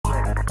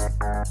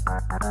Alright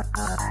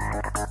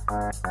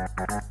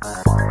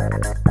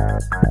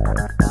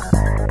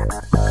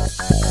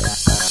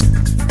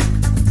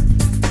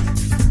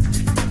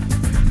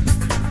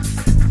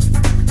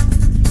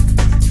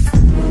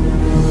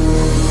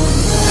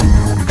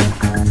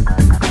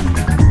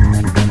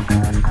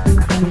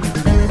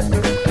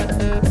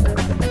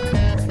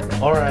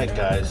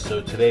guys,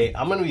 so today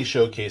I'm going to be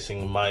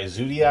showcasing my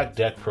Zoodiac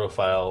deck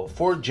profile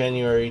for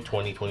January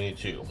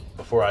 2022.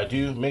 Before I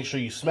do, make sure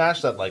you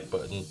smash that like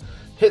button,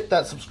 hit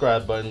that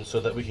subscribe button so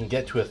that we can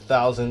get to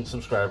 1,000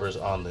 subscribers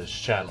on this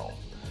channel.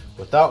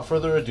 Without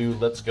further ado,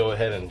 let's go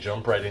ahead and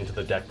jump right into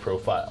the deck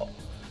profile.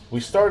 We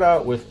start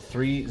out with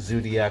 3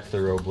 Zoodiac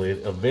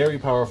Thoroughblade, a very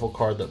powerful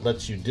card that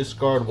lets you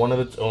discard one of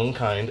its own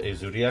kind, a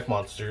Zoodiac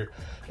monster,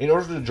 in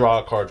order to draw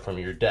a card from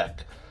your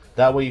deck.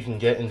 That way you can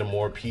get into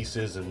more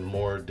pieces and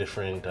more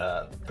different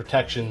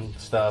protection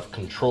stuff,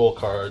 control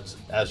cards,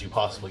 as you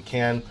possibly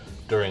can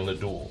during the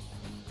duel.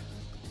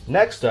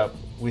 Next up,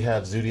 we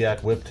have Zoodiac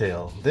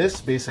Whiptail. This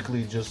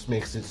basically just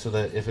makes it so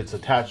that if it's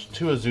attached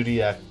to a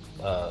Zoodiac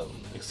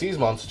Xyz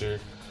monster,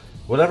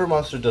 whatever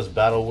monster does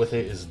battle with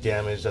it is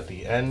damaged at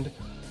the end.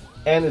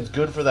 And it's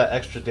good for that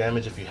extra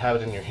damage if you have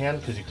it in your hand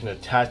because you can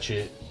attach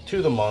it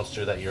to the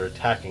monster that you're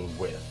attacking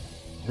with.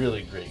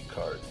 Really great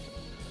card.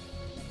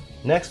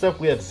 Next up,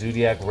 we have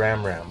Zoodiac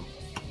Ram.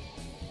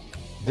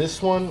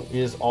 This one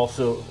is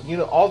also, you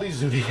know, all these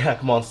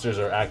Zoodiac monsters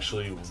are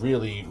actually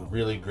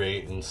really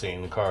great,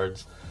 insane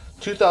cards.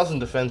 2,000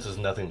 defense is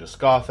nothing to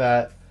scoff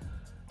at.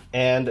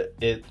 And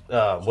it,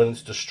 when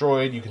it's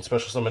destroyed, you can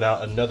special summon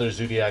out another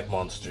Zoodiac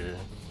monster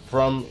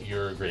from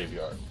your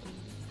graveyard.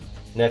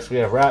 Next, we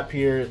have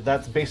Rapier.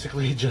 That's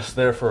basically just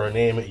there for a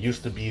name. It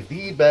used to be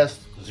the best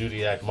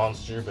Zoodiac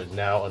monster, but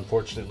now,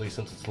 unfortunately,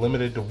 since it's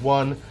limited to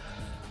 1,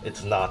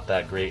 it's not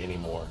that great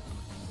anymore.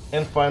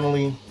 And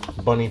finally,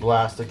 Bunny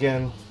Blast.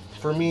 Again,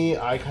 for me,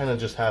 I kind of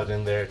just have it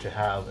in there to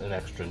have an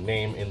extra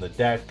name in the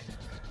deck,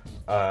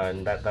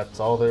 and that's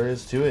all there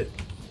is to it.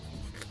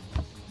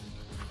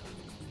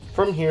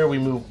 From here, we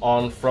move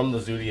on from the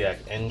Zoodiac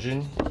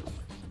engine.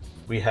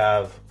 We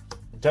have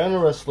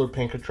Dino Wrestler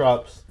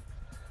Pinkatrops,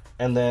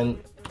 and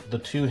then the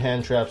 2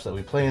 hand traps that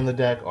we play in the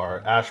deck are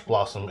Ash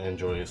Blossom and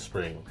Joyous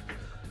Spring.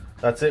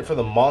 That's it for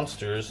the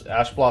monsters.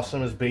 Ash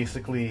Blossom is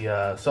basically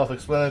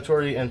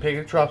self-explanatory, and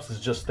Pinkatrops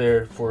is just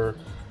there for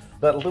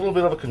that little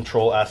bit of a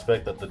control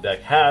aspect that the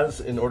deck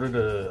has in order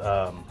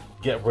to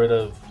get rid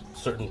of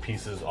certain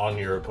pieces on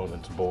your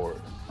opponent's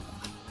board.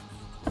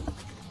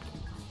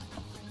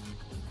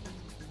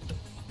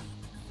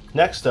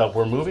 Next up,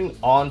 we're moving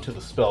on to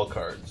the spell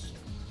cards.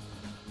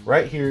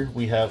 Right here,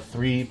 we have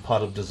 3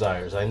 Pot of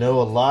Desires. I know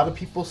a lot of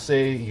people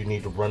say you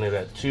need to run it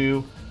at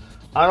 2.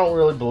 I don't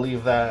really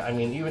believe that. I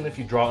mean, even if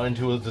you draw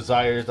into a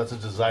Desires, that's a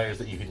Desires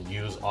that you can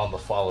use on the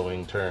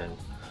following turn.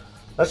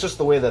 That's just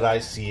the way that I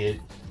see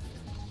it.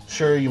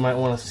 Sure, you might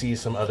want to see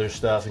some other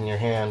stuff in your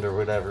hand or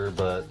whatever,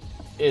 but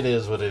it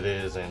is what it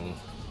is, and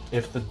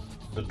if the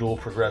duel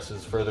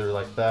progresses further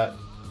like that,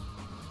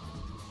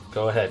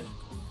 go ahead.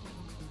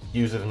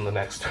 Use it in the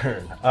next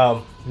turn.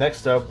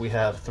 Next up, we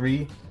have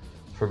 3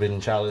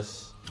 Forbidden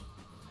Chalice.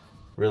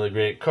 Really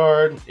great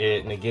card.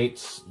 It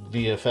negates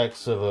the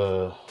effects of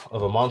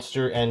a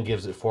monster and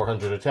gives it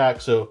 400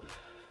 attack. So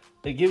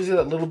it gives you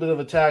that little bit of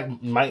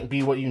attack. Might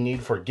be what you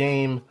need for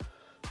game.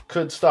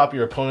 Could stop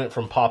your opponent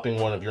from popping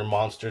one of your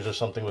monsters or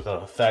something with an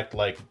effect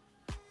like,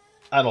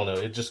 I don't know,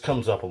 it just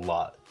comes up a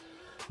lot.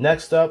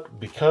 Next up,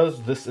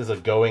 because this is a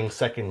going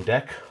second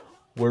deck,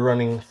 we're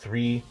running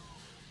 3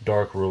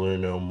 Dark Ruler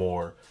No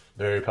More.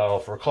 Very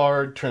powerful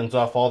card. Turns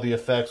off all the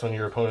effects on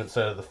your opponent's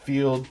side of the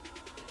field.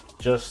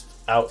 Just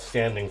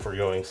outstanding for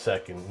going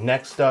second.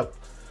 Next up,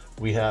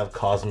 we have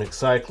Cosmic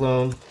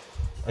Cyclone.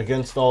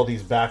 Against all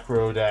these back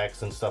row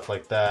decks and stuff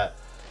like that,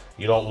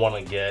 you don't want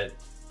to get,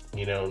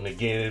 you know,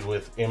 negated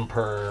with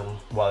Imperm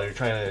while you're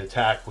trying to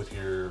attack with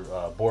your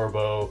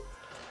Borbo.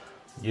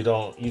 You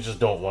just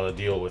don't want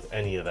to deal with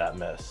any of that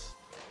mess.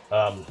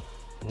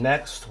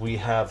 Next, we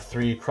have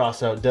 3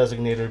 Crossout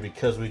Designator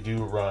because we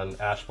do run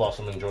Ash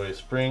Blossom and Joyous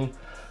Spring.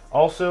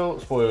 Also,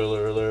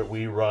 spoiler alert,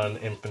 we run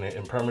Infinite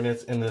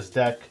Impermanence in this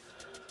deck.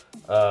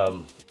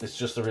 It's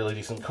just a really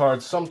decent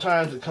card.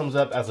 Sometimes it comes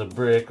up as a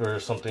brick or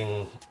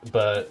something,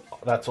 but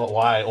that's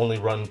why I only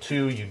run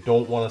 2. You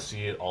don't want to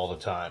see it all the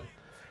time.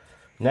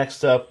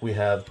 Next up, we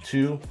have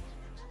 2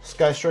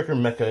 Sky Striker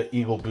Mecha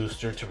Eagle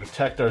Booster to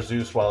protect our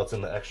Zeus while it's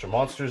in the extra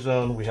monster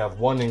zone. We have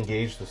 1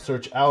 Engage to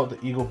search out the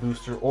Eagle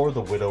Booster or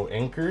the Widow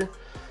Anchor.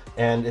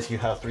 And if you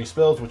have 3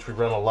 spells, which we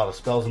run a lot of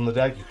spells in the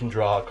deck, you can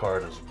draw a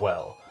card as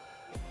well.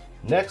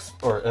 Next,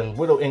 and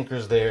Widow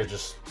Anchor's there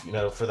just, you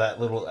know, for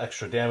that little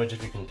extra damage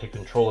if you can take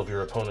control of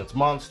your opponent's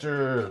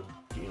monster,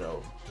 you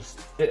know, just,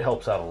 it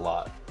helps out a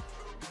lot.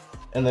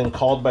 And then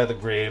Called by the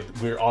Grave,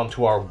 we're on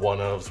to our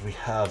one-ofs. We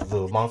have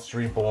the Monster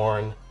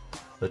Reborn,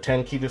 the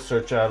 10 key to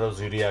search out a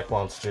Zoodiac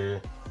monster,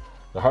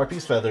 the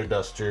Harpy's Feather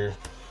Duster,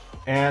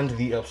 and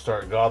the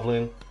Upstart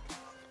Goblin.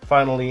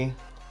 Finally,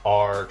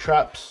 our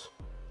traps.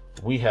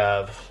 We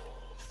have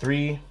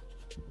 3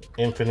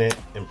 Infinite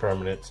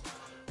Impermanence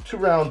to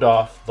round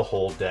off the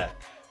whole deck.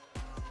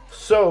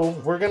 So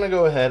we're gonna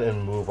go ahead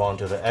and move on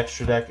to the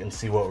extra deck and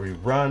see what we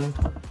run.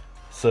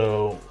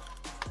 So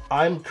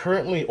I'm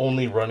currently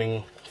only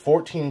running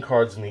 14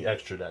 cards in the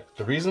extra deck.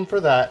 The reason for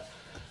that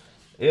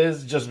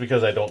is just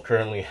because I don't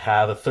currently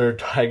have a third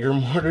Tiger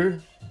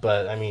Mortar,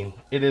 but I mean,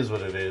 it is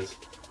what it is.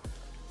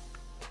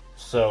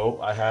 So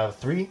I have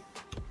 3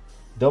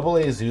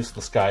 AA Zeus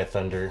the Sky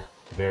Thunder,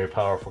 very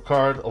powerful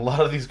card. A lot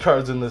of these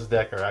cards in this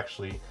deck are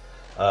actually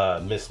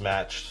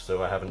mismatched,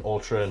 so I have an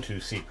Ultra and 2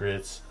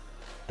 Secrets.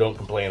 Don't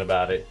complain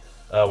about it.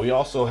 We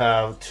also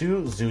have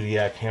 2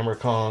 Zoodiac Hammer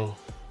Kong,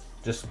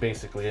 just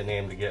basically a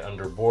name to get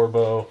under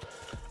Borbo,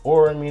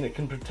 or I mean it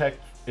can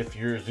protect if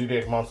your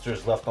Zoodiac monster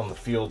is left on the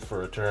field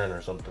for a turn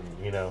or something,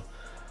 you know.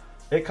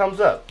 It comes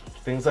up.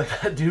 Things like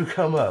that do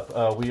come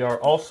up. We are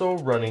also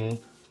running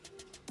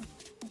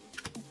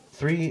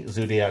 3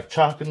 Zoodiac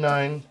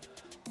Chakanine.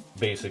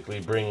 Basically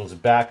brings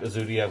back a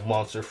Zoodiac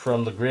monster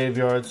from the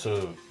graveyard,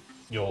 so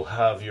you'll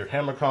have your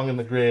Hammer Kong in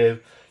the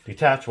grave,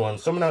 detach one,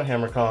 summon out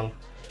Hammer Kong,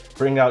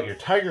 bring out your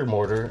Tiger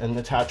Mortar, and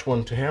attach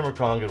one to Hammer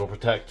Kong. It'll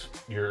protect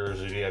your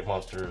Zoodiac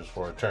monsters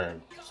for a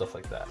turn, stuff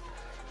like that.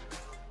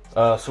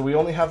 So we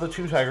only have the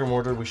 2 Tiger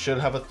Mortar. We should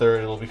have a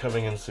third. It'll be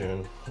coming in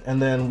soon.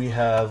 And then we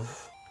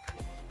have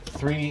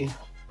 3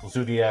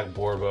 Zoodiac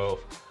Borbo.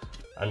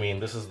 I mean,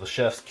 this is the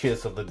chef's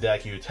kiss of the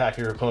deck. You attack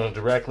your opponent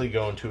directly,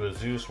 go into a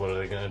Zeus. What are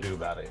they going to do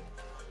about it?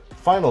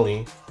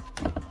 Finally,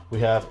 we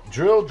have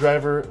Drill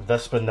Driver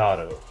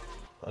Vespinato.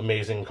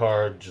 Amazing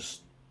card,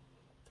 just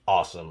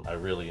awesome. I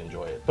really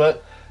enjoy it.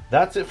 But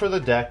that's it for the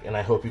deck, and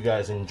I hope you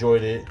guys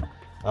enjoyed it.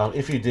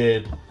 If you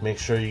did, make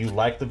sure you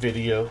like the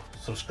video,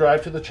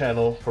 subscribe to the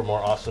channel for more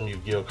awesome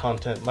Yu-Gi-Oh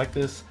content like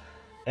this,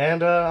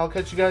 and I'll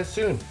catch you guys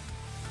soon.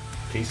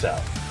 Peace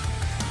out.